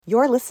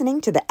You're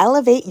listening to the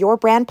Elevate Your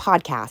Brand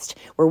podcast,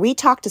 where we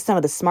talk to some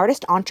of the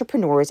smartest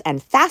entrepreneurs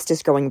and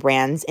fastest growing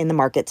brands in the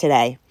market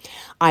today.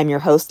 I'm your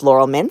host,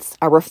 Laurel Mintz,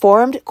 a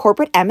reformed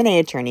corporate M&A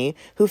attorney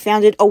who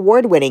founded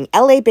award-winning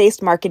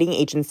LA-based marketing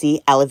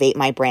agency Elevate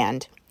My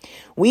Brand.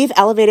 We've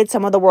elevated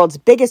some of the world's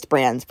biggest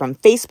brands, from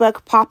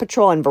Facebook, Paw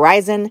Patrol, and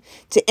Verizon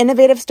to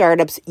innovative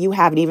startups you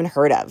haven't even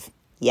heard of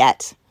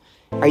yet.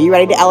 Are you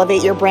ready to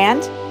elevate your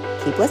brand?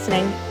 Keep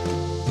listening.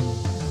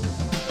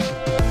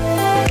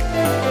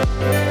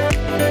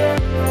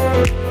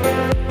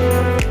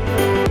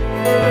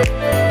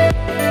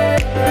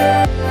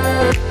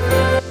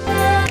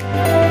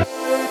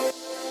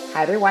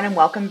 Hi, everyone, and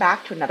welcome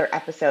back to another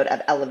episode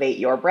of Elevate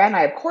Your Brand.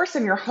 I, of course,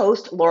 am your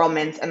host, Laurel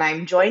Mintz, and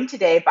I'm joined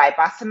today by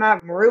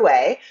Basima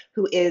Mroué,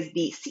 who is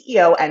the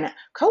CEO and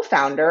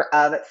co-founder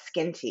of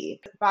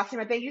Skinty.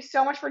 Basima, thank you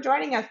so much for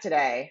joining us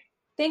today.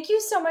 Thank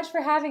you so much for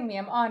having me.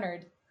 I'm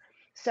honored.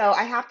 So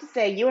I have to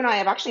say, you and I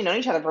have actually known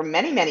each other for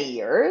many, many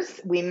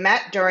years. We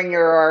met during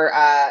your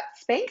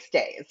Spanx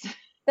days.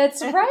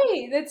 That's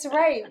right. That's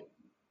right.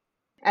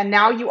 And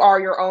now you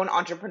are your own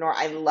entrepreneur.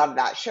 I love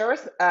that. Share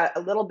us a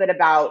little bit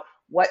about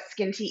what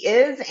Skinty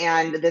is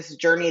and this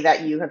journey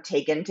that you have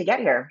taken to get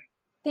here.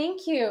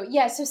 Thank you.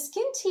 Yeah, so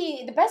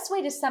Skinty, the best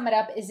way to sum it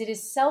up is it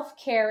is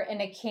self-care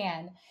in a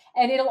can.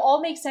 And it'll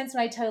all make sense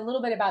when I tell you a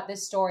little bit about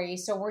this story.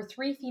 So we're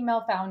three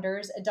female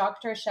founders, a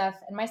doctor, a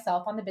chef, and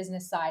myself on the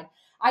business side.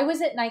 I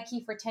was at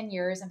Nike for 10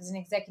 years. I was an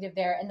executive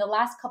there. And the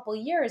last couple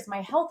of years,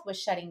 my health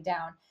was shutting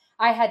down.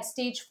 I had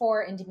stage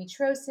 4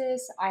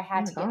 endometriosis. I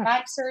had to get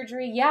back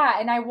surgery. Yeah.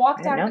 And I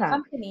walked out of the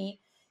company.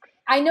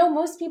 I know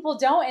most people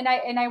don't.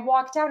 And I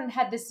walked out and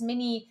had this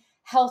mini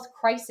health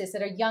crisis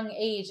at a young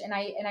age. And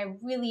I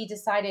really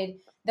decided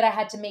that I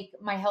had to make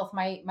my health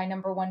my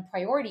number one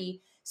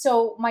priority.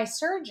 So my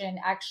surgeon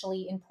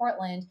actually in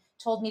Portland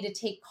told me to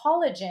take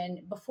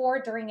collagen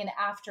before, during, and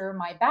after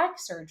my back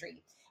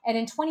surgery. And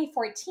in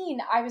 2014,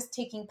 I was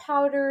taking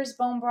powders,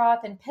 bone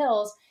broth, and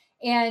pills.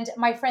 And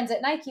my friends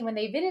at Nike, when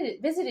they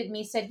visited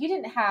me, said, "You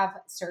didn't have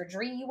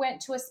surgery. You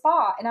went to a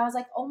spa." And I was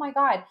like, oh my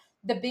God.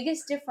 The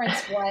biggest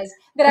difference was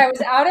that I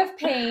was out of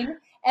pain,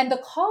 and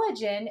the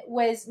collagen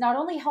was not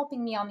only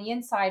helping me on the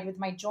inside with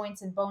my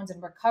joints and bones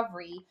and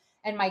recovery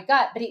and my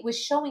gut, but it was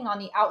showing on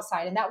the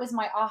outside. And that was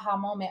my aha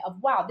moment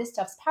of, wow, this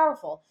stuff's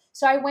powerful.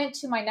 So I went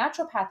to my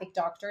naturopathic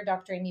doctor,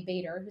 Dr. Amy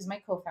Bader, who's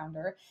my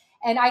co-founder,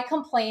 and I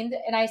complained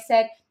and I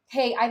said,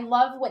 "Hey, I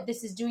love what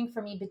this is doing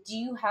for me, but do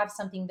you have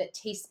something that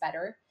tastes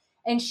better?"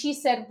 And she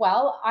said,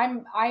 "Well,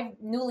 I'm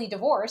newly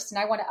divorced and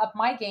I want to up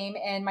my game.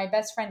 And my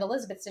best friend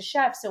Elizabeth's a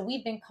chef. So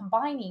we've been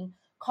combining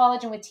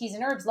collagen with teas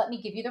and herbs. Let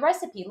me give you the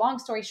recipe." Long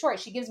story short,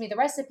 she gives me the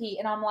recipe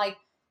and I'm like,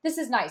 this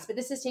is nice, but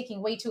this is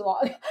taking way too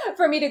long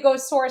for me to go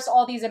source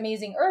all these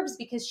amazing herbs,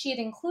 because she had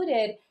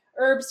included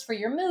herbs for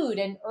your mood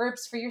and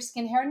herbs for your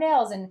skin, hair,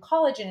 nails, and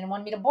collagen, and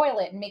wanted me to boil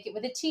it and make it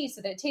with a tea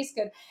so that it tastes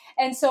good.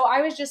 And so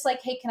I was just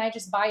like, "Hey, can I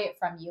just buy it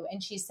from you?"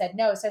 And she said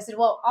no. So I said,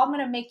 "Well, I'm going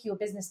to make you a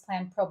business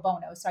plan pro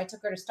bono." So I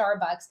took her to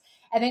Starbucks,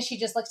 and then she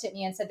just looked at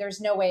me and said, "There's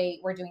no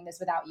way we're doing this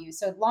without you."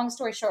 So long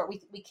story short,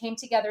 we came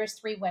together as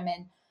three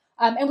women.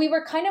 And we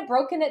were kind of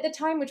broken at the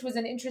time, which was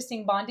an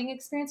interesting bonding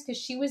experience, because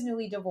she was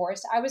newly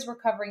divorced. I was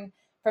recovering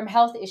from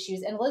health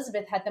issues, and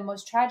Elizabeth had the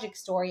most tragic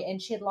story,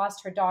 and she had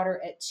lost her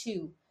daughter at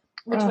 2,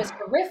 which was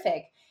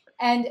horrific.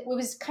 And it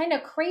was kind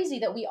of crazy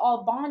that we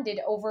all bonded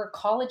over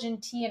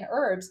collagen, tea, and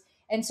herbs.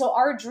 And so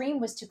our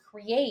dream was to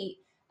create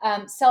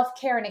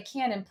self-care in a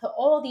can and put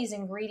all these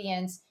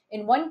ingredients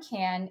in one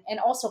can and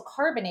also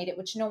carbonate it,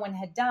 which no one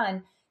had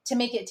done, to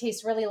make it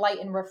taste really light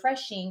and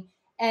refreshing,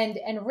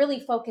 and really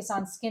focus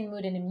on skin,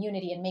 mood, and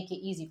immunity and make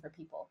it easy for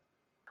people.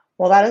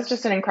 Well, that is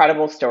just an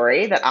incredible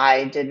story that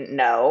I didn't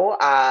know.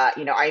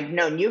 I've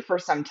known you for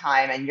some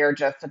time, and you're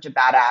just such a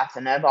badass,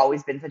 and I've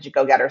always been such a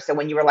go-getter. So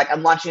when you were like,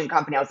 "I'm launching a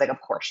company," I was like,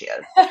 of course she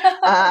is.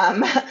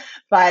 um,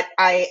 but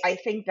I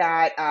think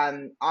that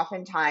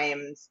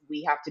oftentimes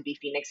we have to be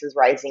phoenixes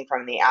rising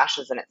from the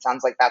ashes, and it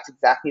sounds like that's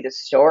exactly the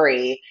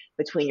story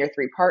between your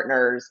three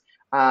partners,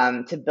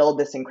 to build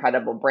this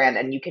incredible brand.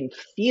 And you can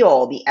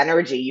feel the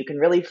energy. You can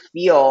really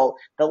feel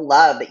the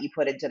love that you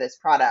put into this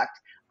product.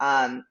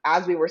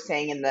 As we were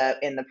saying in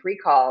the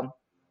pre-call,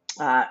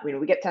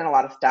 we get sent a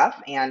lot of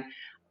stuff, and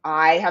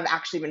I have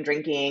actually been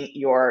drinking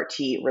your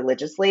tea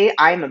religiously.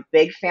 I'm a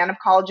big fan of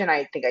collagen.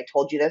 I think I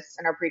told you this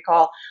in our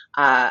pre-call.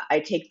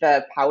 I take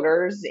the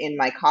powders in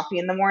my coffee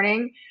in the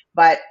morning,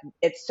 but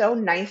it's so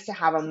nice to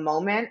have a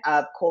moment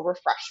of cool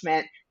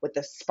refreshment with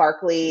the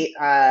sparkly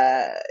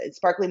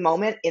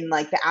moment in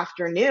like the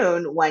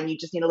afternoon, when you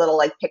just need a little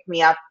like pick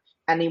me up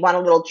and you want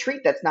a little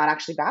treat that's not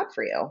actually bad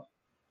for you.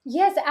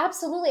 Yes,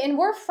 absolutely. And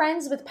we're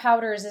friends with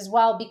powders as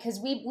well, because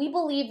we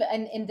believe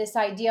in this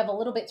idea of a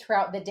little bit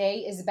throughout the day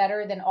is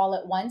better than all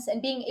at once,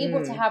 and being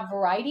able to have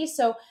variety.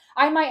 So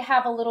I might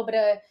have a little bit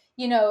of,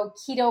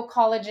 keto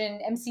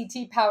collagen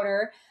MCT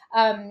powder,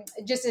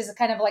 just as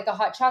kind of like a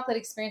hot chocolate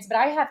experience, but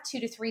I have 2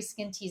 to 3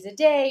 skin teas a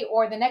day,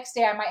 or the next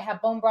day I might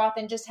have bone broth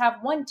and just have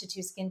 1 to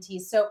 2 skin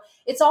teas. So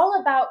it's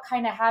all about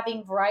kind of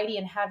having variety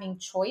and having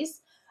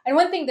choice. And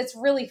one thing that's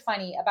really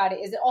funny about it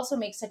is it also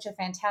makes such a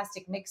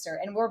fantastic mixer.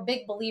 And we're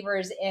big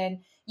believers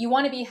in you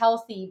want to be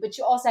healthy, but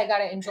you also got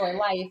to enjoy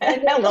life. A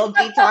little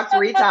detox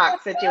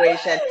retox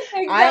situation.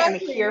 I am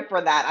here Exactly.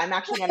 for that. I'm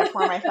actually going to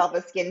pour myself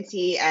a skin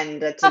tea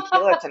and a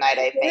tequila tonight.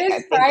 I It think. is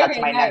I think that's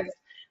Friday night.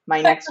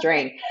 my next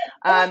drink.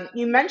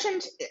 You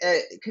mentioned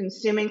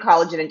consuming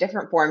collagen in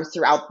different forms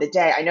throughout the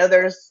day. I know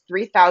there's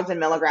 3,000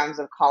 milligrams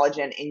of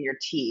collagen in your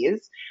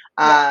teas.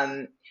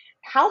 Yes.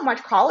 How much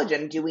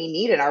collagen do we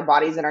need in our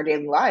bodies in our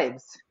daily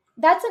lives?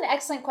 That's an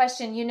excellent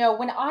question.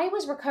 When I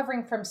was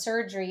recovering from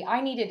surgery,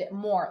 I needed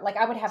more. Like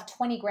I would have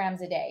 20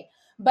 grams a day.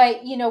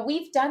 But,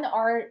 we've done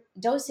our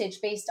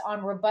dosage based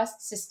on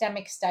robust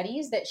systemic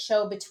studies that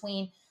show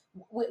between,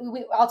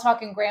 I'll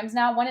talk in grams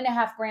now,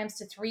 1.5 grams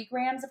to 3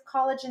 grams of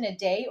collagen a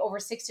day over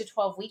 6 to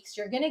 12 weeks.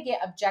 You're going to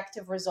get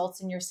objective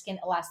results in your skin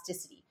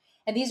elasticity.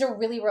 And these are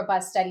really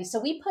robust studies. So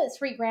we put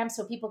 3 grams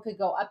so people could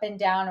go up and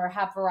down or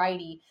have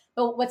variety.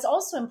 But what's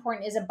also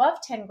important is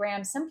above 10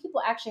 grams, some people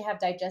actually have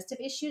digestive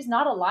issues.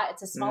 Not a lot,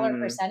 it's a smaller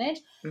Mm, percentage.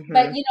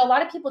 But, hmm. a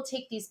lot of people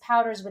take these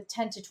powders with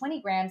 10 to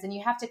 20 grams, and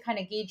you have to kind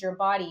of gauge your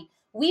body.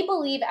 We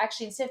believe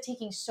actually instead of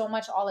taking so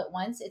much all at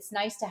once, it's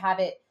nice to have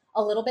it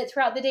a little bit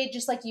throughout the day,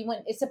 just like you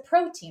wouldn't, it's a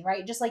protein,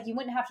 right? Just like you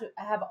wouldn't have to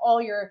have all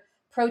your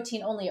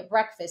protein only at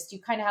breakfast. You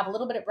kind of have a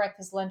little bit at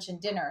breakfast, lunch, and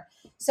dinner.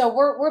 So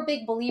we're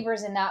big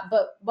believers in that.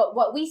 But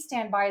what we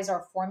stand by is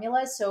our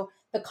formula. So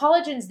the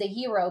collagen's the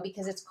hero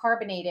because it's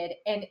carbonated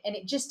and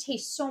it just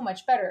tastes so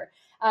much better.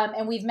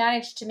 And we've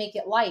managed to make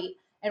it light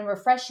and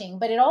refreshing,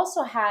 but it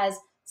also has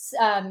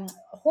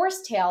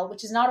horsetail,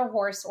 which is not a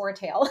horse or a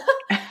tail.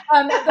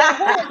 It's not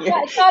the You're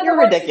horse tail.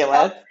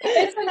 ridiculous.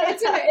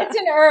 It's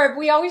an herb.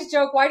 We always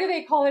joke, why do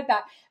they call it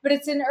that? But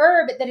it's an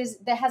herb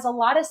that has a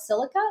lot of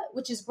silica,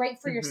 which is great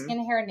for your Hmm.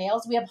 skin, hair, and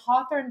nails. We have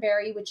hawthorn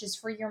berry, which is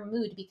for your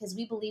mood because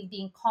we believe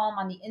being calm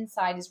on the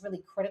inside is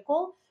really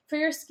critical for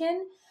your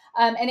skin.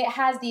 And it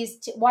has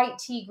these white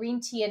tea, green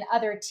tea, and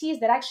other teas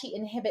that actually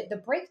inhibit the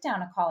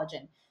breakdown of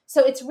collagen.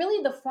 So it's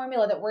really the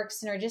formula that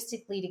works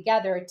synergistically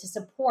together to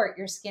support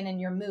your skin and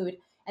your mood.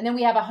 And then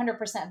we have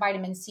 100%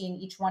 vitamin C in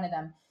each one of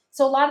them.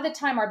 So a lot of the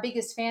time, our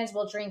biggest fans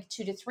will drink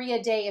 2 to 3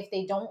 a day if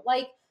they don't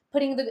like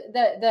putting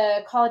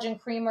the collagen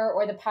creamer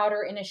or the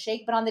powder in a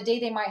shake. But on the day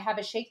they might have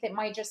a shake that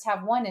might just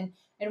have one,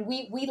 and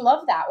we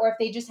love that. Or if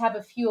they just have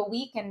a few a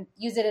week and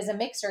use it as a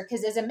mixer,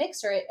 because as a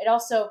mixer, it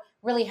also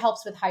really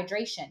helps with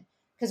hydration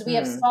because we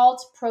have Hmm.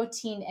 salt,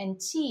 protein, and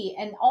tea,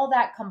 and all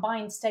that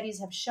combined, studies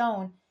have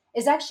shown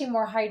is actually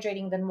more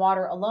hydrating than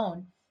water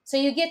alone. So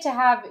you get to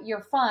have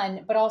your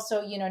fun, but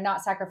also,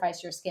 not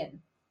sacrifice your skin.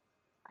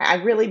 I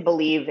really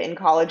believe in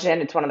collagen.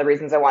 It's one of the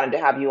reasons I wanted to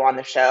have you on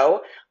the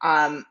show.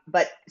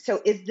 But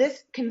so is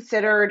this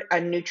considered a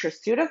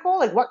nutraceutical?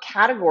 Like, what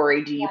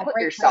category do you Yeah, put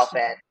great yourself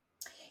question.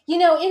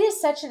 in? It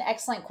is such an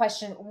excellent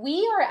question.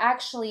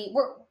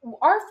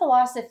 Our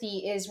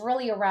philosophy is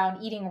really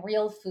around eating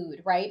real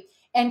food, right?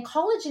 And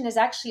collagen is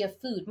actually a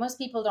food. Most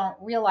people don't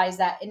realize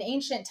that in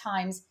ancient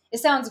times, it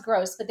sounds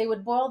gross, but they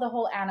would boil the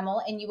whole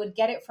animal and you would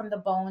get it from the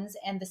bones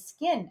and the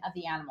skin of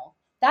the animal.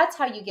 That's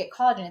how you get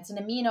collagen. It's an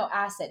amino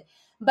acid.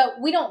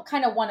 But we don't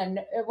kind of want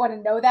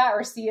to know that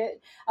or see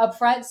it up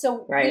front.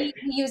 So Right.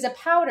 we use a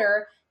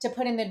powder to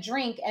put in the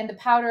drink, and the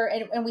powder,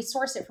 and we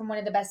source it from one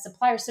of the best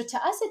suppliers. So to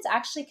us, it's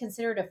actually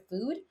considered a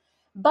food.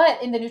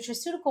 But in the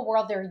nutraceutical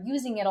world, they're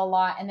using it a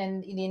lot, and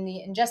then in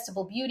the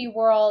ingestible beauty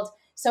world.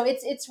 So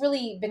it's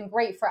really been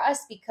great for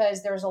us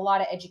because there's a lot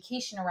of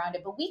education around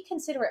it. But we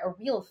consider it a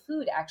real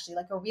food, actually,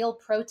 like a real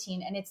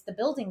protein, and it's the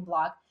building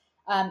block.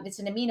 It's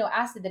an amino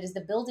acid that is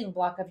the building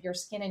block of your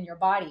skin and your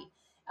body.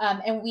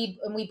 And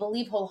we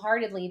believe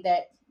wholeheartedly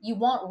that you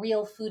want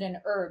real food and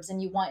herbs,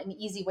 and you want an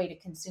easy way to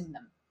consume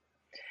them.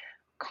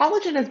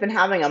 Collagen has been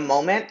having a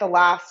moment the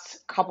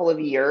last couple of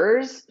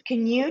years.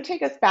 Can you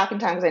take us back in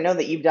time? Because I know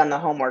that you've done the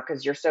homework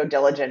because you're so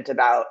diligent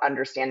about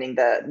understanding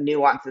the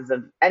nuances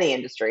of any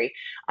industry.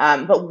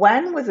 But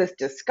when was this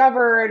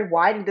discovered?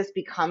 Why did this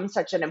become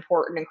such an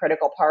important and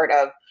critical part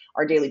of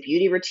our daily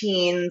beauty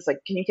routines? Like,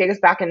 can you take us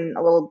back in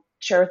a little,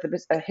 share with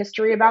us a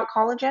history about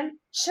collagen?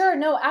 Sure,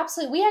 no,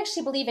 absolutely. We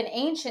actually believe in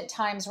ancient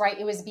times, right?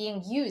 It was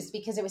being used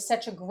because it was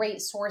such a great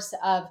source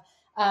of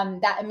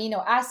that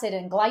amino acid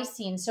and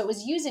glycine. So it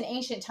was used in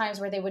ancient times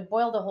where they would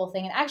boil the whole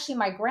thing. And actually,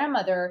 my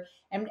grandmother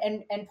and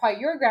probably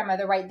your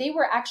grandmother, right? They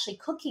were actually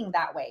cooking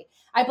that way.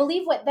 I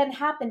believe what then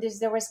happened is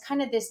there was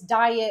kind of this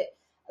diet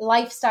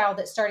lifestyle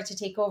that started to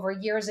take over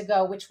years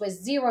ago, which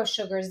was zero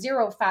sugar,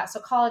 zero fat. So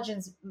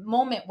collagen's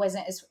moment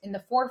wasn't as in the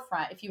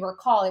forefront. If you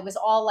recall, it was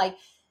all like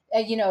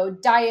diet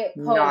coke, diet,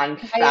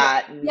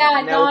 Non-fat,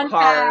 yeah, no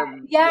non-fat.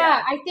 carb. Yeah,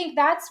 Yeah. I think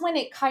that's when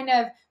it kind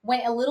of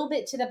went a little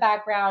bit to the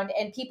background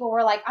and people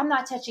were like, I'm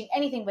not touching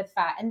anything with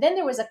fat. And then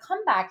there was a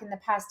comeback in the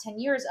past 10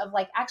 years of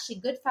like, actually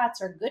good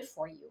fats are good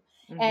for you.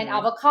 And Hmm.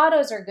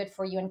 avocados are good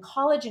for you. And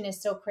collagen is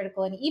so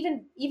critical. And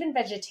even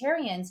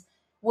vegetarians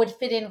would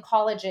fit in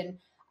collagen,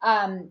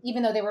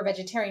 even though they were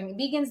vegetarian.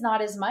 Vegans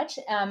not as much,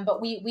 but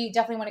we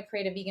definitely want to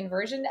create a vegan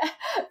version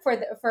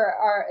for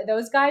our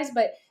those guys.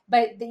 But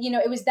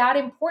it was that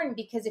important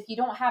because if you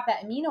don't have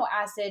that amino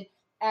acid,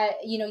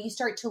 you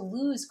start to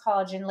lose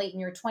collagen late in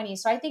your 20s.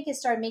 So I think it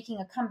started making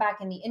a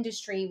comeback in the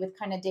industry with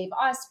kind of Dave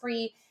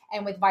Osprey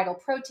and with Vital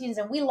Proteins,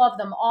 and we love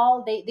them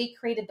all. They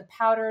created the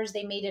powders,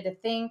 they made it a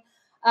thing.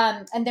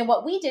 And then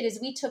what we did is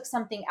we took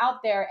something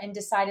out there and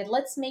decided,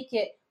 let's make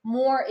it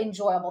more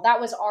enjoyable. That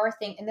was our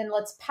thing. And then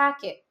let's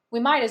pack it. We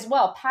might as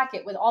well pack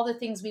it with all the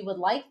things we would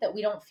like that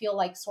we don't feel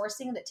like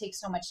sourcing that takes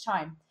so much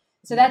time.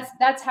 So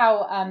that's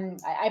how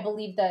I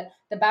believe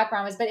the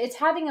background is. But it's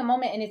having a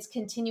moment and it's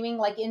continuing,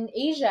 like in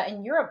Asia,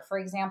 in Europe, for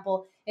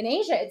example. In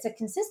Asia, it's a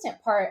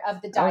consistent part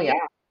of the diet.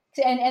 Oh,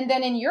 And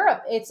then in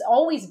Europe, it's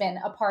always been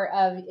a part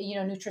of,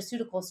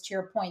 nutraceuticals, to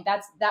your point.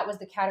 That was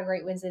the category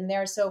it was in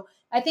there. So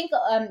I think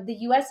the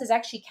US is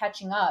actually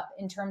catching up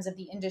in terms of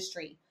the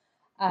industry.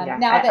 I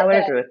would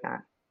agree with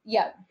that.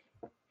 Yeah.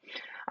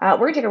 We're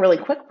going to take a really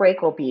quick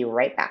break. We'll be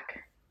right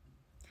back.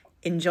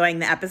 Enjoying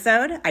the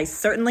episode? I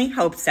certainly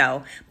hope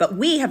so, but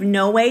we have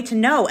no way to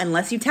know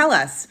unless you tell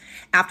us.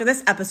 After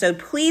this episode,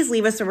 please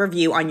leave us a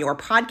review on your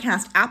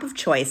podcast app of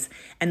choice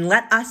and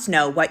let us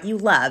know what you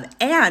love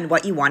and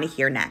what you want to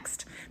hear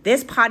next.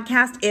 This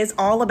podcast is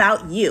all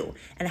about you,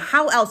 and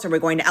how else are we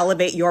going to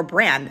elevate your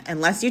brand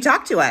unless you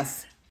talk to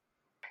us?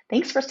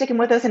 Thanks for sticking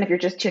with us. And if you're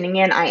just tuning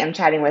in, I am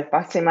chatting with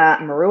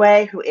Basima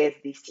Marue, who is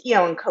the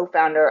CEO and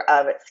co-founder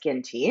of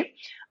Skin Tea.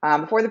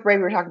 Before the break,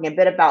 we were talking a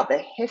bit about the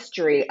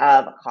history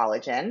of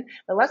collagen,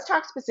 but let's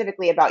talk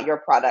specifically about your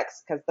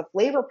products because the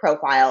flavor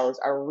profiles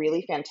are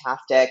really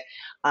fantastic.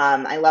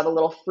 I love a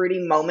little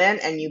fruity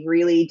moment, and you've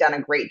really done a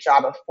great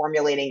job of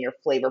formulating your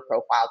flavor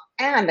profiles.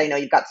 And I know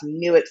you've got some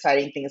new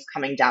exciting things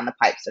coming down the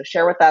pipe. So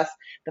share with us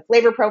the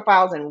flavor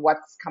profiles and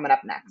what's coming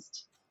up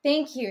next.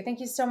 Thank you.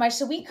 Thank you so much.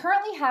 So we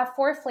currently have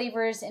 4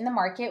 flavors in the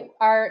market.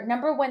 Our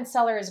number one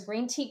seller is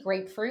green tea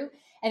grapefruit,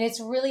 and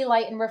it's really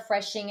light and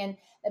refreshing. And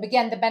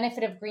again, the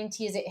benefit of green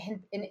tea is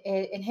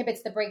it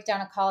inhibits the breakdown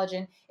of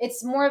collagen.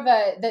 It's more of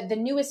the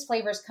newest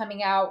flavors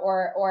coming out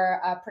or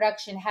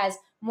production has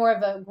more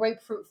of a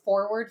grapefruit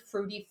forward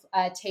fruity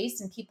taste,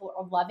 and people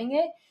are loving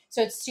it.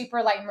 So it's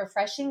super light and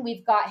refreshing.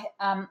 We've got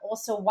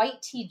also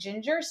white tea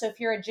ginger. So if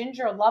you're a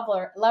ginger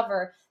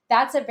lover,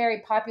 that's a very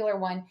popular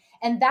one.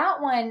 And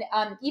that one,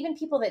 even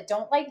people that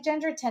don't like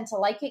ginger tend to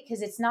like it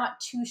because it's not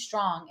too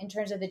strong in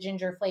terms of the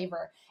ginger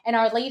flavor. And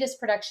our latest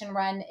production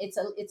run, it's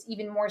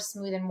even more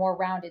smooth and more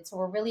rounded. So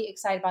we're really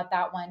excited about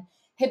that one.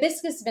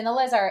 Hibiscus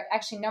vanilla is our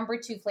actually number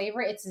 2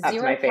 flavor. It's That's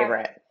zero my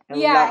favorite.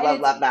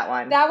 Love that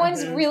one. That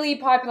one's really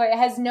popular. It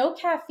has no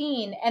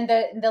caffeine, and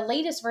the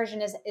latest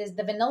version is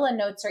the vanilla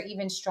notes are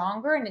even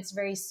stronger, and it's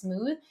very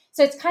smooth.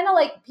 So it's kind of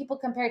like people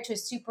compare it to a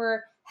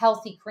super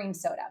healthy cream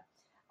soda.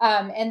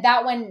 And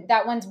that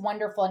one's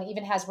wonderful and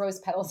even has rose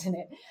petals in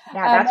it.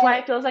 Yeah, that's why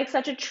it feels like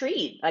such a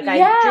treat. Like I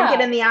drink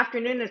it in the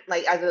afternoon,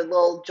 like as a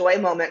little joy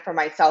moment for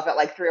myself at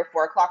like 3 or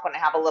 4 o'clock when I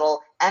have a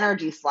little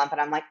energy slump,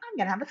 and I'm like, I'm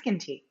gonna have a Skin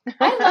Tea.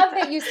 I love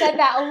that you said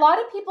that. A lot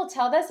of people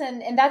tell this,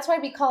 and that's why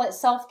we call it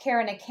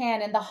self-care in a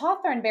can. And the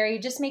hawthorn berry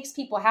just makes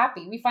people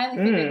happy. We finally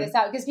figured this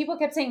out because people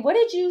kept saying, "What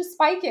did you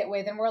spike it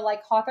with?" And we're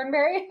like, hawthorn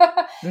berry.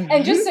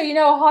 And just so you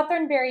know,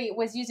 hawthorn berry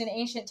was used in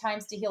ancient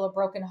times to heal a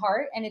broken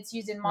heart, and it's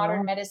used in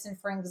modern medicine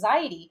for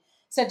anxiety.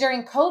 So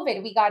during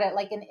COVID, we got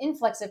an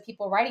influx of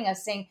people writing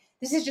us saying,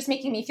 "This is just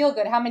making me feel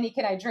good. How many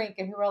can I drink?"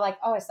 And we were like,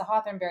 "Oh, it's the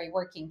hawthorn berry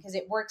working," because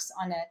it works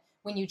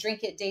when you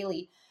drink it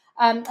daily.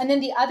 And then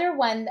the other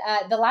one,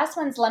 the last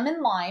one's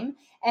lemon lime.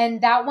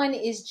 And that one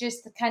is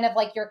just kind of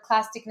like your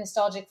classic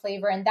nostalgic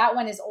flavor. And that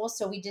one is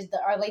also, we did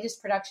our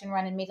latest production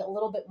run and made it a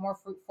little bit more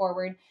fruit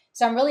forward.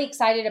 So I'm really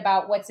excited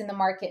about what's in the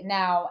market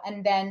now.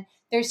 And then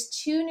there's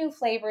 2 new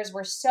flavors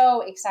we're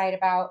so excited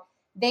about.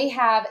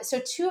 So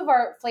 2 of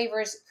our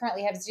flavors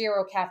currently have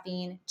 0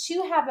 caffeine.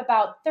 2 have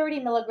about 30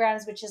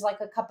 milligrams, which is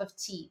like a cup of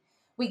tea.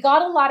 We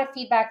got a lot of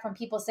feedback from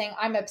people saying,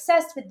 "I'm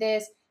obsessed with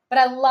this, but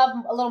I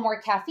love a little more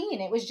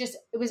caffeine." It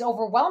was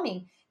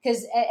overwhelming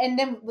and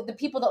then the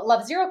people that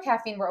love 0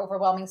 caffeine were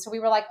overwhelming. So we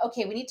were like,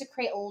 okay, we need to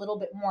create a little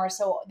bit more.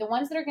 So the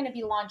ones that are going to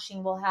be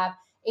launching will have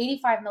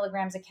 85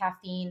 milligrams of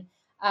caffeine.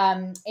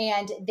 And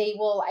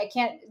I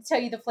can't tell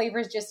you the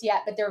flavors just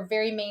yet, but they're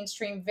very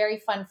mainstream, very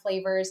fun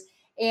flavors.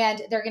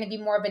 And they're going to be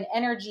more of an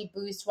energy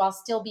boost while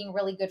still being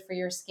really good for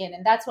your skin.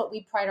 And that's what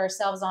we pride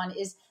ourselves on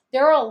is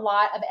there are a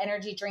lot of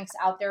energy drinks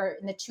out there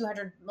in the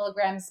 200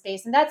 milligram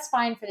space, and that's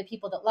fine for the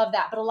people that love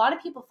that. But a lot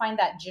of people find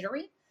that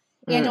jittery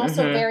and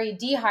also very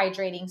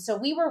dehydrating. So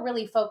we were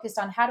really focused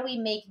on how do we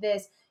make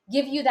this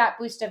give you that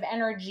boost of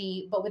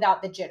energy, but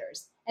without the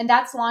jitters. And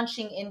that's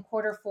launching in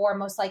Q4,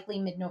 most likely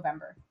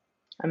mid-November.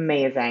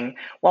 Amazing.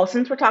 Well,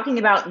 since we're talking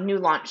about new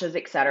launches,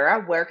 et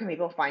cetera, where can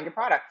people find your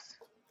products?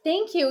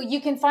 Thank you. You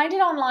can find it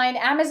online.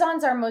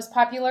 Amazon's our most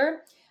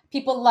popular.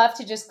 People love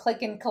to just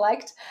click and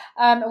collect.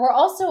 We're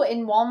also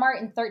in Walmart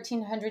in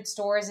 1,300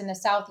 stores in the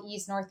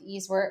Southeast,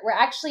 Northeast. We're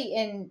actually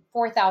in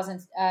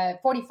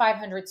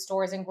 4,500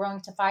 stores and growing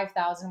to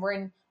 5,000. We're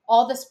in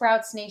all the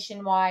Sprouts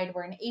nationwide.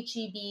 We're in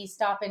H-E-B,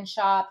 Stop and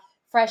Shop,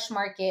 Fresh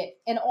Market,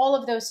 and all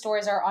of those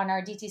stores are on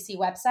our DTC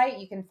website.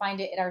 You can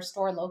find it at our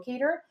store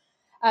locator.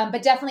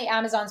 But definitely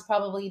Amazon's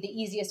probably the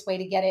easiest way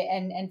to get it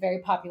and very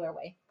popular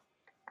way.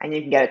 And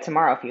you can get it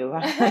tomorrow if you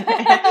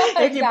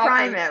if you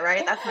prime Exactly. it,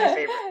 right? That's my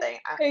favorite thing.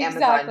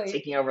 Amazon Exactly.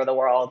 taking over the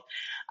world.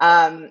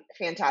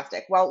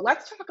 Fantastic. Well,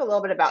 let's talk a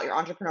little bit about your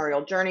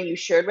entrepreneurial journey. You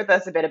shared with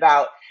us a bit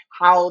about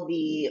how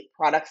the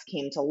products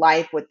came to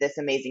life with this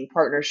amazing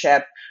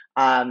partnership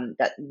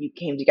that you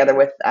came together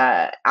with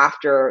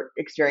after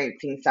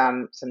experiencing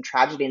some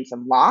tragedy and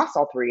some loss,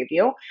 all three of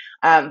you.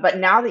 But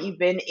now that you've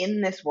been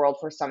in this world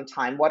for some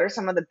time, what are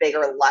some of the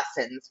bigger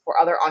lessons for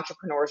other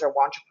entrepreneurs or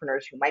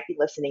entrepreneurs who might be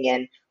listening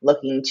in,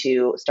 looking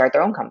to start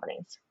their own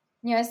companies?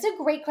 Yeah, it's a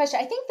great question.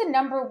 I think the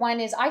number one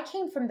is I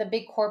came from the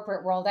big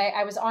corporate world.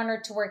 I was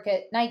honored to work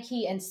at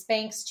Nike and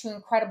Spanx, two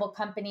incredible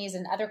companies,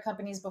 and other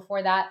companies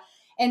before that.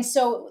 And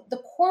so the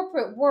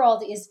corporate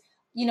world is,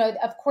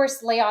 of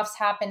course, layoffs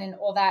happen and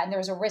all that, and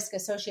there's a risk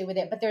associated with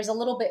it, but there's a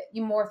little bit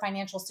more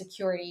financial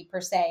security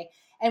per se.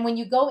 And when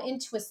you go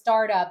into a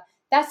startup,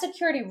 that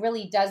security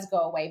really does go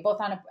away,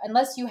 both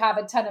unless you have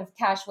a ton of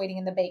cash waiting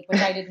in the bank,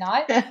 which I did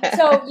not.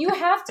 So you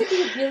have to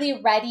be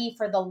really ready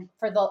for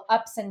the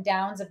ups and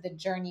downs of the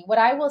journey. What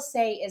I will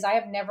say is I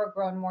have never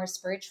grown more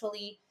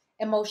spiritually,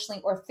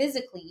 emotionally, or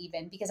physically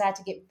even, because I had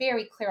to get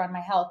very clear on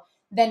my health,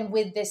 than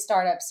with this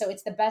startup. So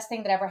it's the best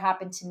thing that ever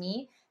happened to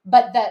me.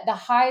 But the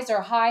highs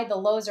are high, the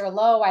lows are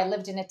low. I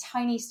lived in a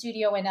tiny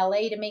studio in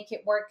LA to make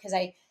it work because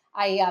I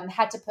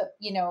had to put,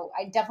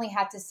 I definitely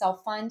had to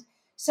self fund.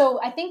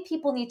 So I think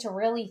people need to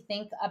really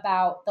think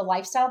about the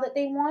lifestyle that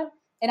they want.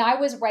 And I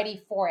was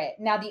ready for it.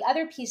 Now, the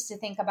other piece to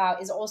think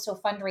about is also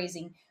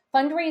fundraising.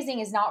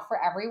 Fundraising is not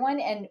for everyone.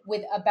 And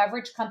with a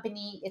beverage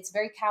company, it's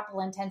very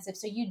capital intensive.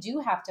 So you do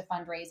have to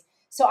fundraise.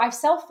 So I've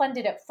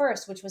self-funded at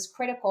first, which was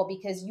critical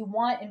because you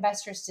want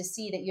investors to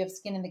see that you have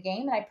skin in the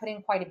game. And I put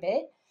in quite a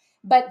bit.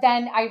 But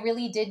then I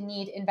really did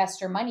need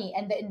investor money.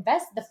 And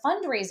the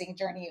fundraising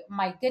journey,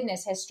 my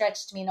goodness, has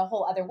stretched me in a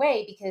whole other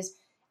way because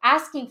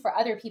asking for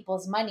other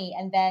people's money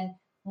and then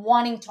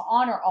wanting to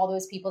honor all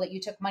those people that you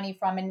took money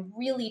from and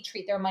really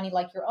treat their money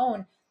like your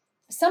own.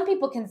 Some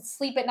people can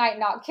sleep at night,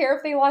 not care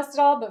if they lost it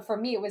all. But for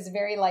me, it was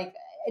very like,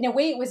 in a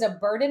way, it was a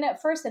burden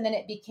at first. And then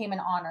it became an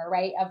honor,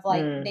 right? Of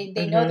like,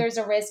 they know there's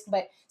a risk.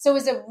 But so it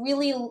was a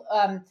really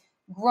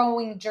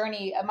growing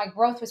journey. My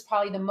growth was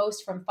probably the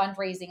most from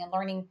fundraising and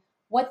learning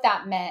what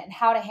that meant and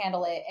how to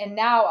handle it. And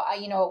now,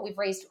 we've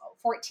raised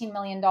 $14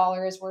 million.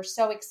 We're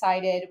so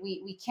excited.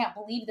 We can't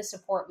believe the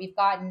support we've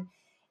gotten.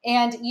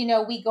 And,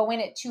 we go in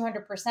at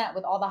 200%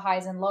 with all the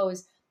highs and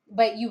lows,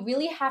 but you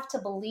really have to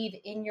believe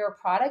in your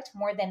product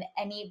more than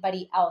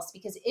anybody else,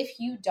 because if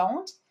you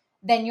don't,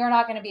 then you're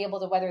not going to be able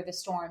to weather the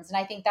storms. And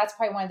I think that's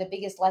probably one of the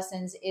biggest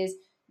lessons is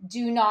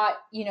do not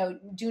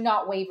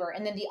waver.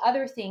 And then the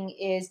other thing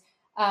is,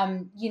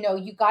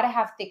 you got to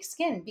have thick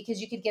skin, because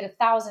you could get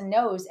 1,000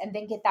 no's and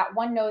then get that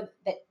one no,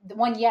 the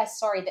one yes,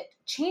 sorry, that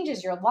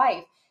changes your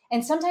life.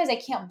 And sometimes I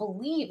can't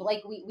believe,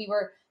 like we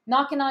were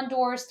knocking on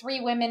doors,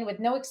 3 women with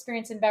no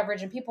experience in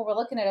beverage, and people were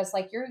looking at us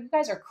like, you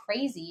guys are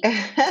crazy.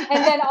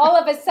 And then all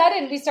of a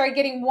sudden we started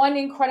getting one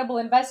incredible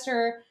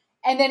investor,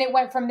 and then it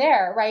went from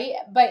there, right?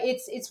 But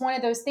it's one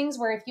of those things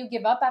where if you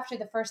give up after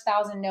the first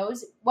 1,000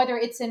 no's, whether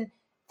it's in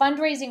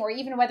fundraising or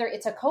even whether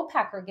it's a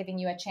co-packer giving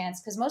you a chance,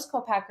 because most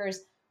co-packers,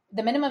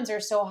 the minimums are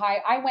so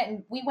high.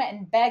 We went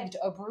and begged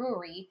a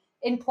brewery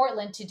in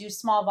Portland to do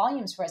small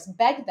volumes for us,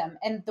 begged them.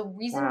 And the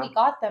reason we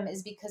got them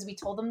is because we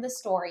told them the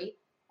story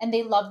and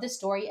they loved the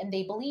story and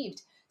they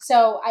believed.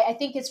 So I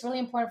think it's really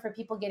important for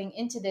people getting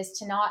into this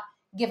to not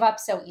give up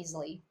so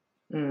easily.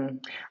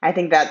 I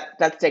think that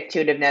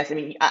stick-to-itiveness. I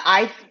mean,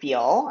 I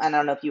feel, and I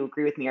don't know if you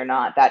agree with me or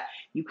not, that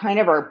you kind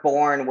of are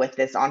born with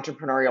this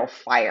entrepreneurial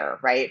fire,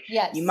 right?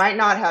 Yes. You might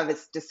not have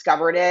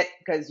discovered it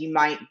because you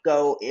might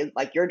go in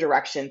like your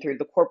direction through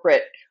the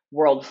corporate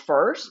world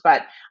first,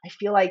 but I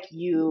feel like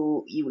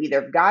you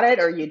either got it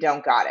or you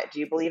don't got it. Do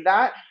you believe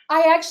that?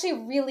 I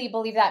actually really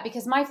believe that,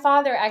 because my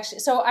father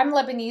so I'm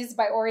Lebanese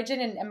by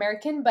origin and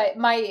American, but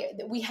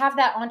we have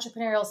that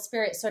entrepreneurial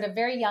spirit. So at a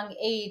very young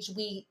age,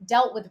 we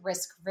dealt with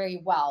risk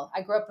very well.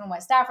 I grew up in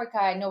West Africa.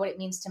 I know what it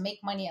means to make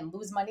money and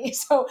lose money.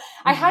 So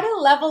I had a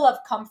level of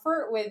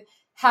comfort with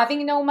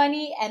having no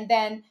money and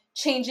then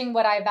changing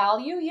what I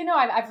value.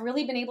 I've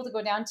really been able to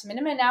go down to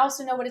minimum, and I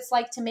also know what it's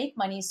like to make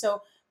money.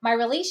 So my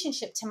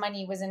relationship to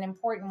money was an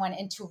important one,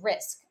 and to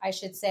risk, I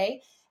should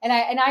say. And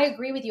I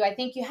agree with you. I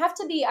think you have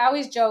to be, I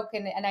always joke,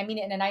 and I mean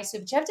it in a nice way,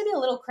 but you have to be a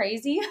little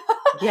crazy.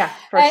 Yeah,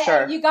 for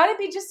sure. You got to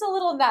be just a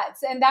little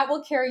nuts, and that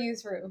will carry you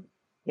through.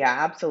 Yeah,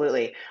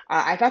 absolutely.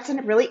 That's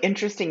a really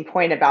interesting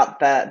point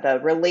about the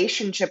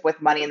relationship with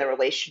money and the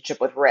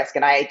relationship with risk.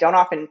 And I don't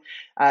often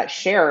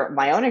share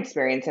my own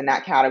experience in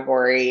that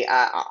category.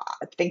 I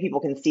think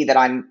people can see that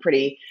I'm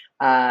pretty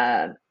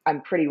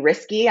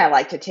risky. I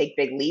like to take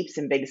big leaps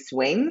and big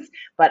swings,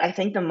 but I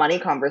think the money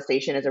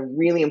conversation is a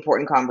really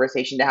important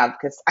conversation to have,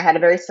 because I had a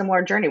very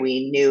similar journey.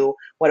 We knew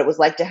what it was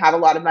like to have a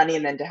lot of money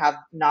and then to have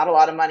not a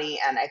lot of money.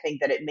 And I think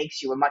that it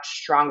makes you a much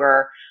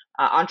stronger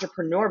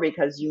entrepreneur,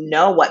 because you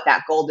know what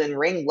that golden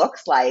ring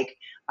looks like,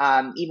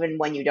 even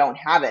when you don't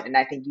have it. And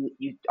I think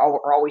you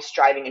are always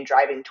striving and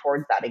driving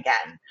towards that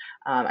again.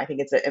 I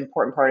think it's an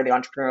important part of the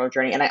entrepreneurial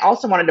journey. And I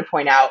also wanted to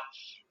point out,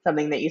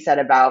 something that you said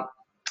about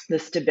the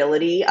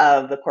stability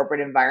of the corporate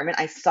environment.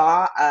 I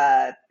saw,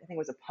 I think it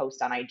was a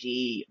post on IG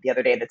the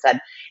other day that said,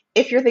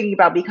 if you're thinking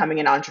about becoming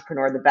an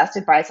entrepreneur, the best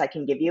advice I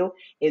can give you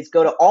is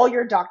go to all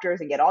your doctors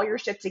and get all your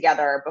shit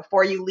together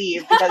before you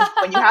leave, because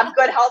when you have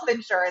good health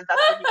insurance,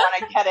 that's when you want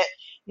to get it.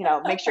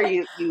 Make sure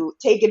you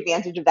take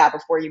advantage of that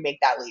before you make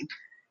that leap.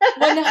 100%.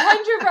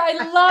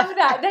 I love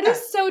that. That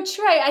is so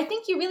true. I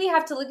think you really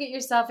have to look at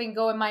yourself and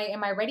go, am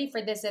I ready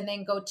for this? And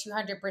then go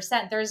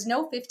 200%. There's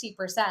no 50%.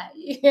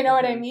 You know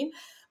what I mean?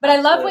 But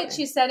Absolutely. I love what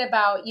you said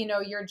about,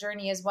 your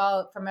journey as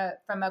well from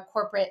a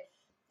corporate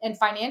and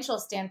financial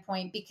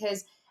standpoint,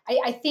 because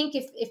I think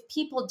if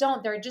people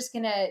don't, they're just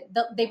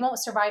they won't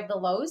survive the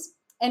lows.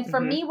 And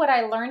for me, what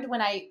I learned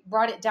when I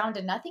brought it down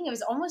to nothing, it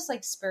was almost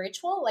like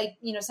spiritual. Like,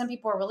 some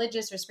people are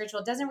religious or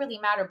spiritual. It doesn't really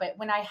matter. But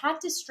when I had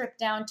to strip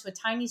down to a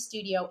tiny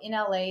studio in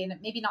LA, and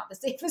maybe not the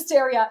safest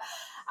area,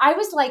 I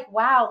was like,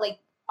 wow, like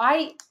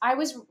I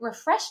was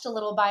refreshed a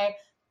little by,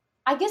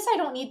 I guess I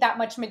don't need that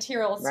much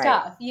material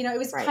stuff. It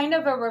was kind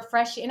of a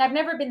refresh, and I've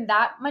never been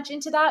that much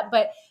into that,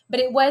 but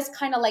it was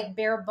kind of like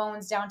bare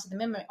bones down to the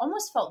minimum. It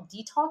almost felt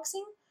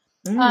detoxing.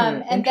 It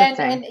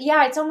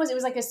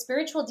was like a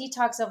spiritual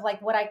detox of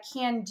like what I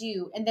can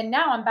do. And then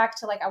now I'm back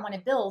to like, I want to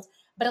build,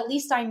 but at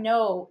least I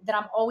know that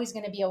I'm always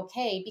going to be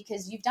okay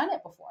because you've done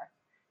it before.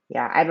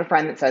 Yeah. I have a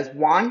friend that says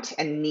want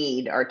and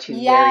need are two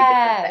very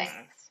different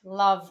things.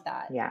 Love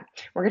that. Yeah.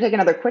 We're going to take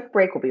another quick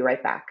break. We'll be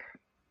right back.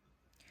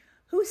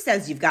 Who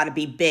says you've got to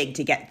be big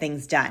to get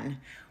things done?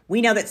 We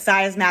know that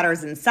size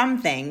matters in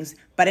some things,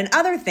 but in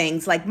other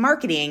things like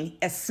marketing,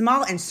 a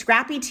small and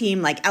scrappy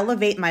team like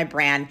Elevate My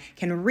Brand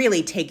can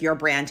really take your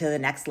brand to the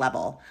next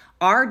level.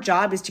 Our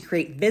job is to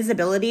create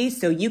visibility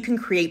so you can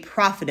create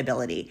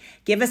profitability.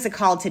 Give us a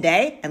call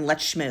today and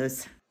let's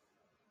schmooze.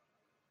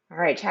 All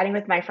right, chatting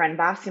with my friend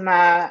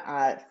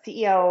Basima,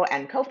 CEO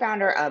and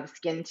co-founder of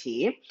Skin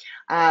Tea.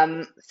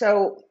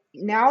 So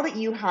now that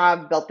you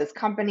have built this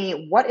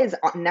company, what is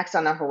next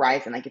on the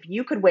horizon? Like if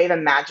you could wave a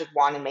magic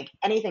wand and make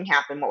anything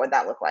happen, what would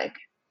that look like?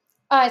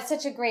 It's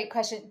such a great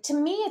question. To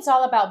me, it's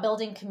all about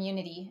building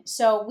community.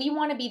 So we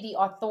want to be the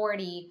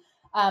authority.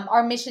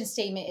 Our mission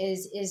statement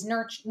is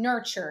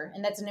nurture,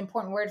 and that's an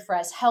important word for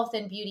us, health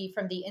and beauty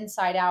from the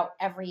inside out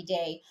every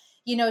day.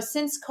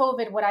 Since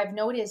COVID, what I've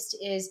noticed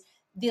is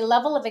the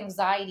level of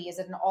anxiety is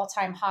at an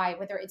all-time high,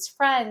 whether it's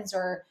friends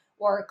or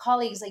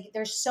colleagues. Like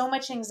there's so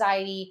much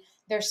anxiety.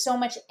 There's so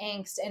much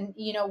angst, and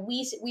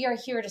we are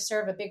here to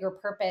serve a bigger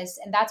purpose,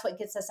 and that's what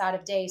gets us out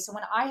of day. So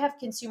when I have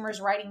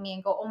consumers writing me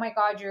and go, "Oh my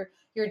God,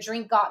 your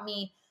drink got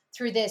me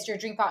through this, your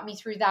drink got me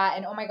through that,"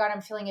 and "Oh my God,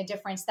 I'm feeling a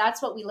difference,"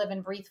 that's what we live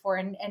and breathe for.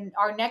 And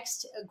our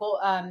next goal,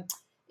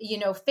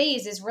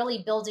 phase is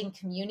really building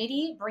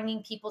community,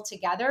 bringing people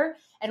together,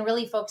 and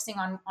really focusing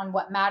on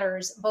what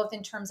matters, both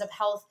in terms of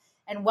health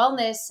and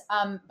wellness,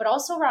 but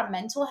also around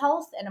mental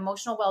health and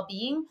emotional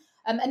well-being,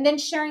 and then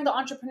sharing the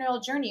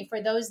entrepreneurial journey for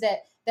those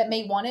that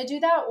may want to do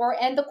that,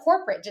 and the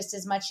corporate just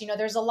as much.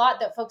 There's a lot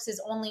that focuses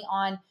only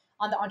on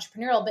the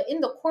entrepreneurial, but in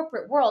the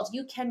corporate world,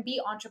 you can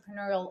be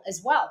entrepreneurial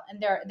as well.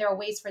 And there are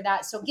ways for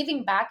that. So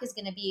giving back is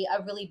going to be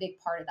a really big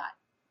part of that.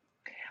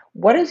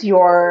 What does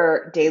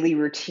your daily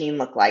routine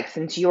look like?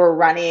 Since you're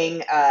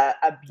running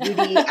a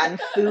beauty and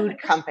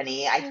food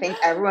company, I think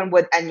everyone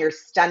would, and you're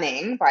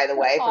stunning, by the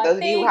way. For those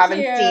of you who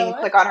haven't seen,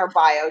 click on her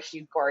bio.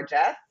 She's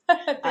gorgeous.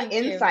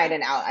 Inside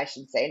and out, I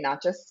should say,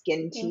 not just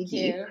Skin Tea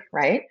deep,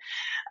 right?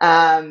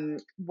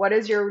 What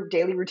does your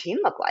daily routine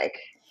look like?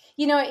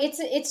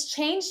 It's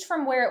changed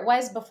from where it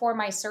was before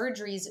my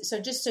surgeries.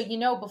 So just so you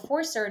know,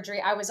 before surgery,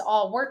 I was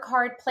all work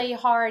hard, play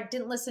hard,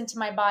 didn't listen to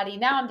my body.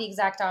 Now I'm the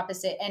exact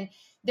opposite. And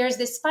there's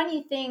this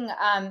funny thing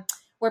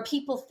where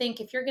people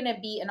think if you're going to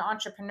be an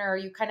entrepreneur,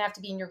 you kind of have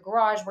to be in your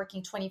garage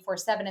working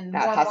 24/7 and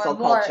that more, hustle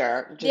more,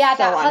 culture. That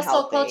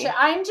hustle culture.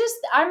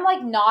 I'm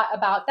like not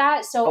about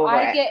that. So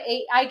I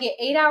get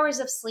 8 hours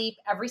of sleep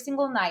every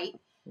single night.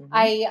 Mm-hmm.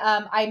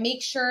 I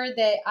make sure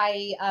that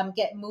I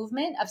get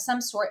movement of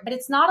some sort, but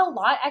it's not a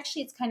lot.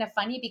 Actually, it's kind of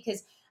funny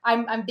because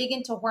I'm big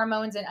into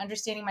hormones and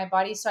understanding my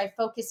body. So I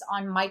focus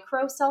on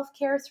micro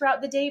self-care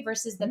throughout the day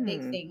versus the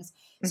big things.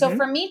 So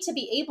for me to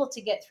be able to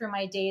get through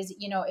my days,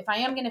 if I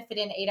am going to fit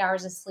in 8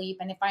 hours of sleep,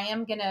 and if I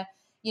am going to,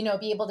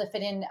 be able to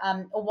fit in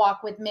a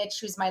walk with Mitch,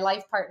 who's my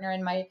life partner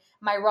and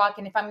my rock.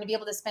 And if I'm going to be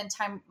able to spend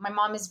time, my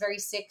mom is very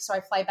sick. So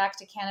I fly back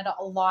to Canada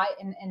a lot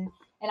and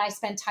I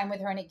spend time with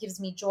her, and it gives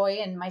me joy,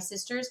 and my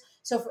sisters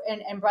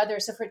and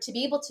brothers. So to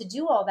be able to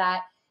do all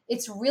that,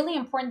 it's really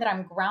important that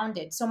I'm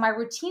grounded. So my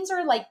routines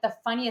are like the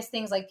funniest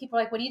things. Like people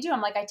are like, "What do you do?"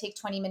 I'm like, I take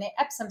 20-minute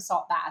Epsom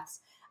salt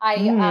baths.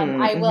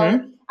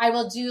 I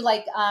will do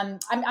like,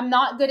 I'm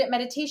not good at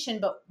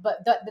meditation,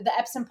 but the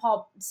Epsom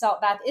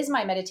salt bath is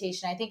my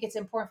meditation. I think it's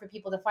important for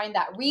people to find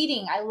that.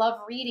 Reading. I love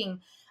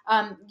reading.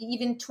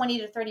 Even 20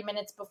 to 30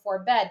 minutes before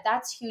bed.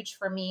 That's huge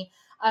for me.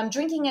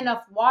 Drinking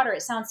enough water.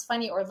 It sounds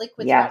funny, or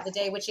liquid throughout the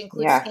day, which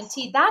includes Skin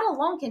Tea. That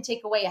alone can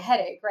take away a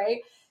headache,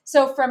 right?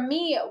 So for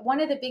me,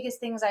 one of the biggest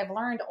things I've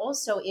learned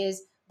also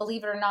is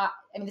believe it or not,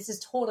 I mean, this is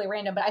totally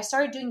random, but I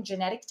started doing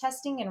genetic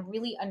testing and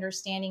really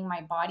understanding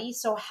my body.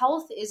 So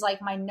health is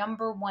like my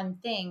number one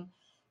thing,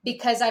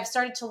 because I've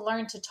started to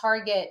learn to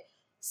target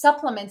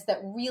supplements that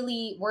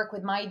really work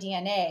with my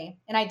DNA.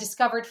 And I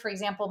discovered, for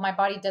example, my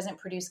body doesn't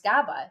produce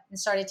GABA, and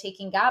started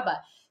taking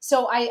GABA.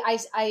 So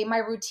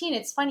my routine,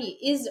 it's funny,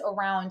 is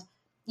around,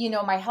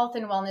 my health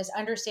and wellness,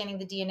 understanding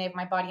the DNA of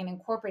my body and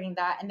incorporating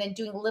that, and then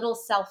doing little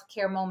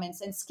self-care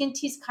moments. And Skin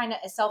Tea is kind of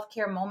a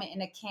self-care moment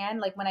in a can.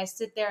 Like when I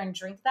sit there and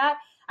drink that,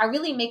 I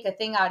really make a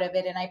thing out of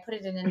it, and I put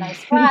it in a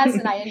nice glass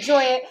and I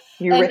enjoy it.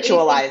 You and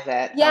ritualize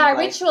it. Yeah, I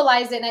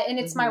ritualize it, and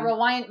it's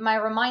Mm-hmm. my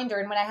reminder.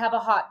 And when I have a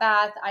hot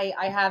bath,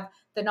 I have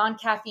the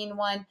non-caffeine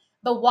one.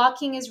 But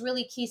walking is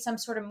really key. Some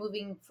sort of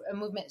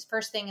movement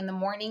first thing in the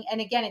morning.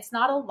 And again, it's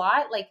not a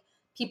lot. Like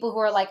people who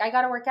are like, I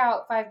got to work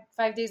out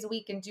five days a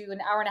week and do an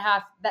hour and a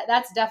half.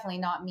 That's definitely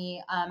not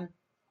me.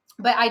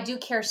 But I do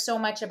care so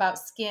much about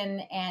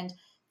skin and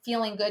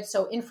feeling good.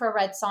 So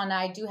infrared sauna,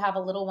 I do have a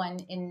little one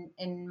in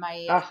Oh,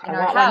 I our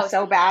want one house.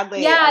 so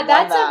badly. Yeah, I love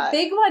that's a that.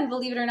 big one,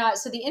 believe it or not.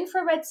 So the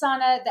infrared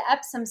sauna, the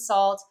Epsom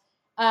salt,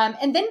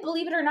 and then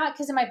believe it or not,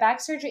 because of my back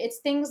surgery, it's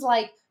things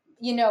like,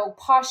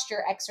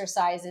 posture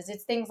exercises.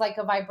 It's things like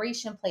a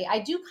vibration plate. I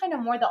do kind of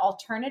more the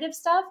alternative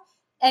stuff.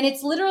 And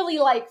it's literally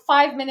like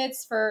 5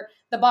 minutes for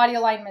the body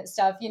alignment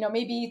stuff.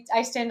 Maybe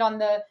I stand on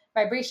the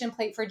vibration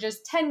plate for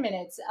just 10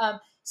 minutes.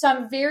 So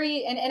I'm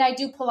very, and I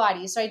do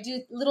Pilates. So I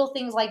do little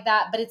things like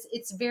that, but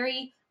it's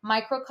very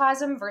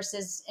microcosm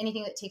versus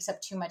anything that takes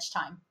up too much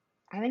time.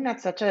 I think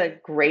that's such a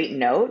great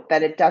note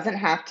that it doesn't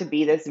have to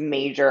be this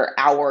major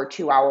hour,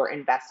 2 hour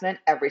investment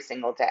every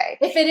single day.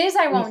 If it is,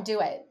 I won't do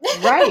it.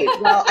 Right.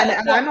 Well,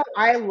 and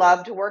I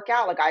love to work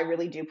out. Like I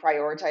really do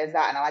prioritize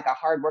that. And I like a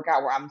hard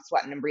workout where I'm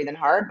sweating and breathing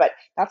hard, but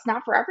that's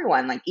not for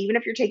everyone. Like even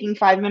if you're taking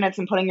 5 minutes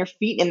and putting your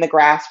feet in the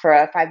grass for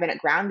a 5 minute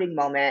grounding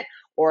moment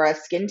or a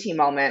Skin Tea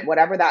moment,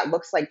 whatever that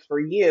looks like for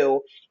you,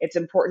 it's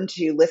important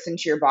to listen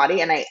to your body.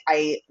 And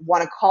I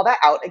want to call that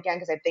out again,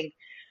 because I think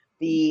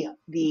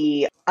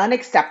the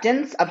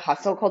unacceptance of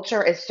hustle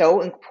culture is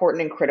so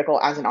important and critical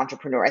as an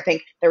entrepreneur. I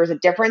think there is a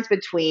difference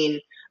between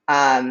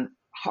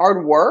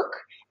hard work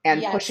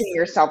and pushing Yes.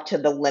 yourself to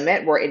the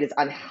limit where it is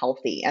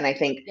unhealthy. And I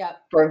think Yep.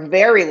 for a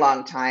very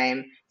long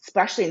time,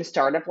 especially in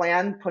startup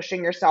land,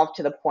 pushing yourself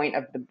to the point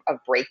of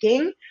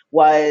breaking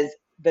was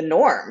the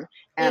norm.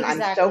 And I'm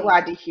so Exactly.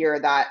 glad to hear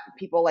that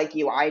people like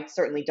you, I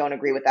certainly don't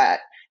agree with that,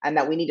 and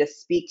that we need to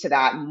speak to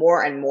that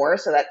more and more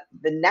so that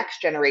the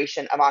next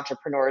generation of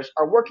entrepreneurs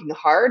are working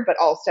hard, but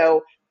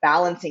also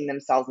balancing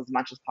themselves as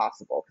much as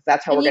possible, because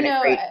that's how And we're going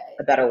to create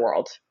a better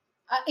world.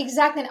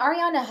 Exactly. And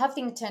Ariana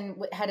Huffington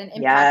had an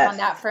impact on Yes.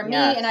 that for me.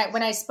 Yes. And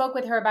when I spoke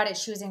with her about it,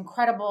 she was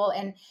incredible.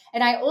 And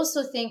I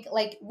also think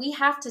like we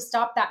have to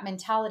stop that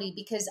mentality,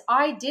 because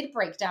I did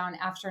break down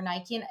after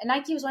Nike, and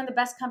Nike was one of the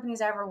best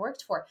companies I ever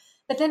worked for.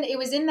 But then it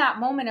was in that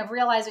moment of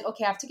realizing,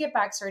 okay, I have to get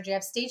back surgery. I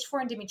have stage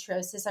 4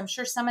 endometriosis. I'm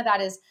sure some of that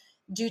is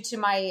due to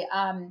my,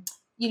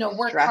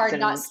 work Stress hard,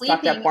 not and fucked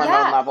up sleeping. hormone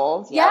Yeah.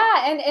 levels. Yep.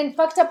 Yeah. And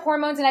fucked up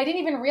hormones. And I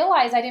didn't even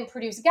realize I didn't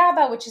produce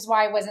GABA, which is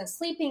why I wasn't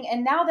sleeping.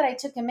 And now that I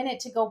took a minute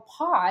to go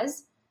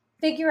pause,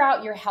 figure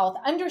out your health,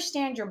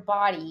 understand your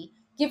body,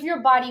 give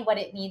your body what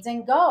it needs,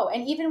 and go.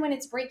 And even when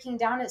it's breaking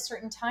down at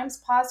certain times,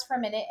 pause for a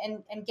minute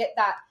and get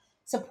that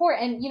support.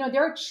 And,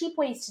 there are cheap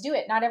ways to do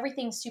it. Not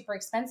everything's super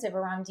expensive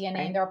around DNA.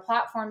 Right. And there are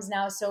platforms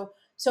now.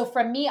 So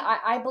from me,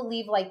 I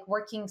believe like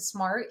working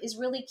smart is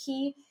really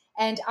key.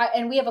 And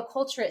we have a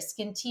culture at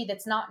Skin Tea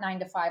that's not 9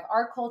 to 5.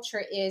 Our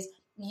culture is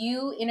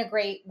you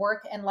integrate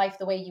work and life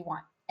the way you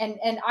want.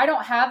 And I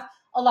don't have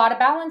a lot of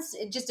balance.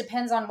 It just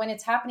depends on when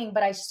it's happening,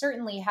 but I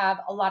certainly have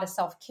a lot of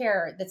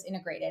self-care that's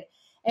integrated.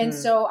 And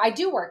so I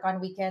do work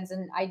on weekends,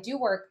 and I do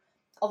work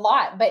a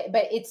lot, but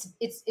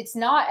it's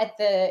not at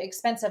the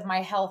expense of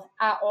my health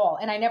at all.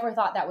 And I never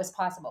thought that was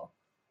possible.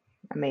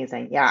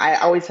 Amazing. Yeah, I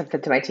always have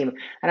said to my team,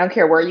 I don't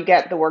care where you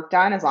get the work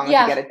done, as long as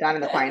you get Yeah. it done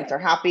and the clients are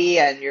happy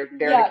and you're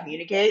there to Yeah,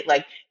 communicate.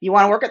 Like you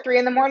want to work at 3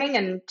 a.m.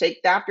 and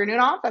take the afternoon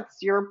off,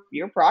 that's your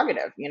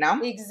prerogative,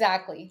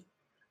 exactly.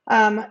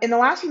 In the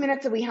last few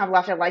minutes that we have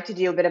left, I'd like to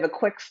do a bit of a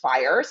quick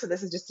fire. So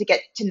this is just to get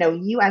to know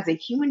you as a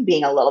human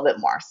being a little bit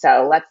more.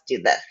 So let's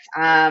do this.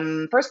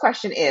 First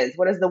question is,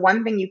 what is the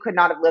one thing you could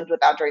not have lived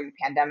without during the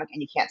pandemic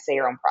and you can't say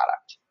your own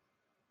product?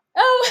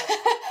 Oh,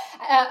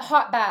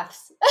 hot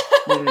baths.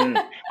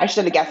 I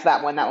should have guessed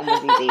that one. That one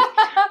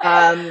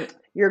was easy.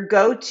 Your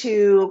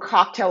go-to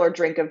cocktail or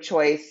drink of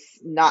choice,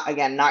 not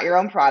your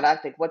own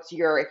product. Like if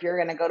you're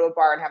going to go to a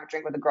bar and have a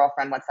drink with a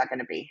girlfriend, what's that going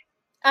to be?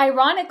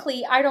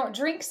 Ironically, I don't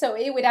drink, so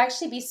it would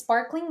actually be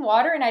sparkling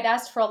water, and I'd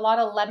ask for a lot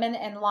of lemon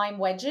and lime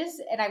wedges,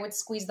 and I would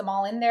squeeze them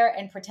all in there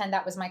and pretend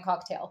that was my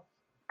cocktail.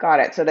 Got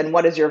it. So then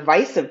what is your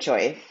vice of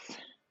choice?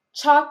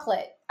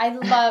 Chocolate. I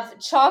love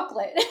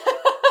chocolate.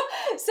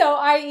 So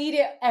I eat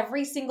it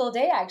every single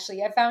day,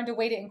 actually. I found a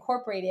way to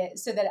incorporate it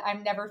so that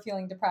I'm never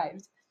feeling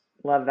deprived.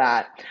 Love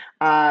that.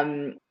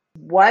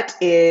 What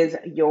is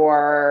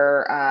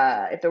your,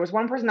 if there was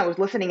one person that was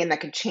listening and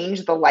that could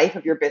change the life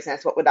of your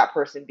business, what would that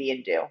person be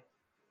and do?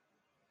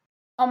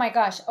 Oh my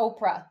gosh,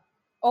 Oprah.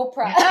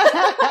 Oprah.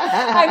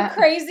 I'm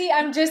crazy.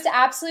 I'm just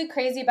absolutely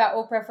crazy about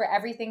Oprah for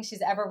everything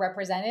she's ever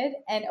represented.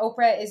 And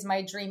Oprah is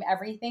my dream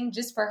everything.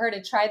 Just for her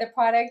to try the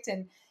product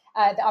and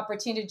the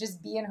opportunity to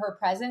just be in her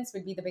presence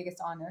would be the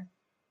biggest honor.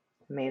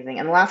 Amazing.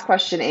 And the last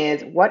question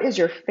is, what is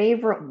your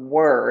favorite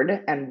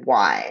word and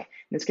why?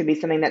 This could be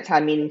something that's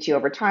had meaning to you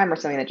over time or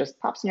something that just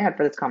pops in your head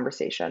for this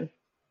conversation.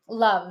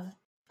 Love.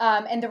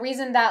 And the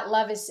reason that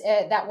love is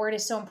that word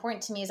is so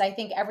important to me is I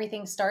think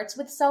everything starts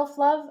with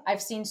self-love.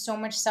 I've seen so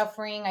much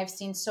suffering. I've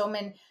seen so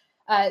much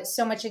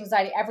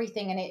anxiety,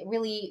 everything. And it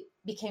really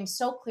became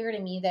so clear to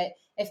me that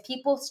if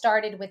people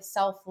started with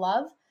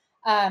self-love,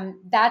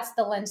 that's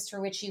the lens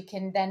through which you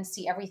can then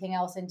see everything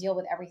else and deal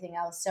with everything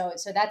else. So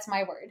that's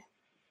my word.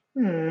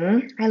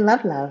 I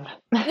love love.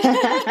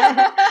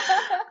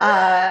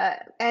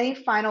 Any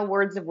final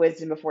words of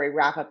wisdom before we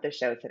wrap up the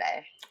show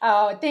today?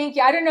 Oh, thank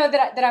you. I don't know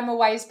that I'm a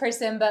wise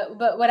person, but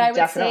what I would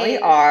definitely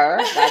say are.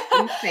 That's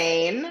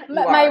insane.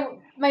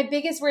 My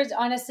biggest words,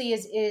 honestly,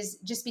 is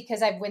just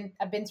because I've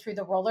been through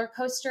the roller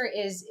coaster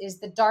is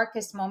the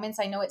darkest moments.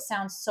 I know it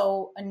sounds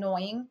so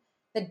annoying.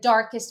 The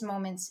darkest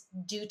moments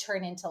do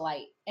turn into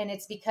light, and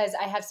it's because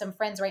I have some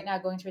friends right now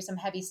going through some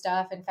heavy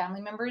stuff and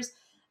family members.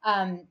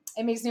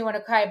 It makes me want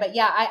to cry, but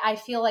yeah, I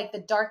feel like the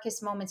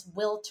darkest moments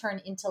will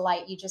turn into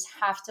light. You just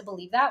have to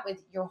believe that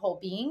with your whole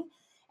being.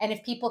 And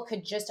if people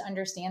could just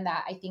understand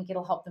that, I think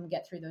it'll help them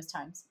get through those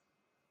times.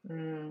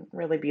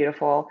 Really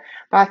beautiful.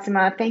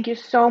 Fatima, thank you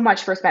so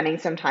much for spending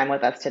some time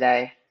with us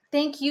today.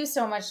 Thank you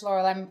so much,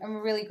 Laurel.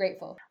 I'm really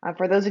grateful.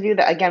 For those of you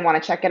that, again,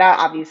 want to check it out,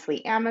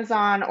 obviously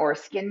Amazon or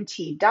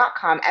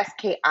skinte.com,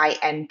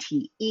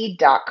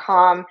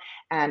 skinte.com.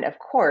 And of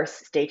course,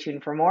 stay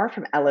tuned for more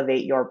from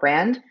Elevate Your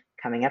Brand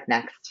coming up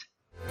next.